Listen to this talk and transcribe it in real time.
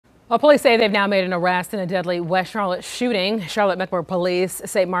Well, police say they've now made an arrest in a deadly West Charlotte shooting. Charlotte Metro Police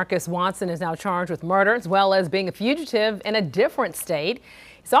say Marcus Watson is now charged with murder as well as being a fugitive in a different state.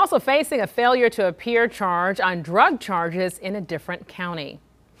 He's also facing a failure to appear charge on drug charges in a different county.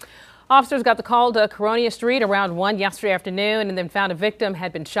 Officers got the call to Coronia Street around 1 yesterday afternoon and then found a victim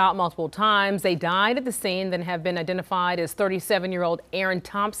had been shot multiple times. They died at the scene, then have been identified as 37-year-old Aaron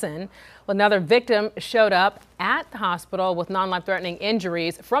Thompson. Well, another victim showed up at the hospital with non-life-threatening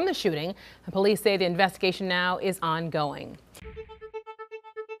injuries from the shooting. The police say the investigation now is ongoing.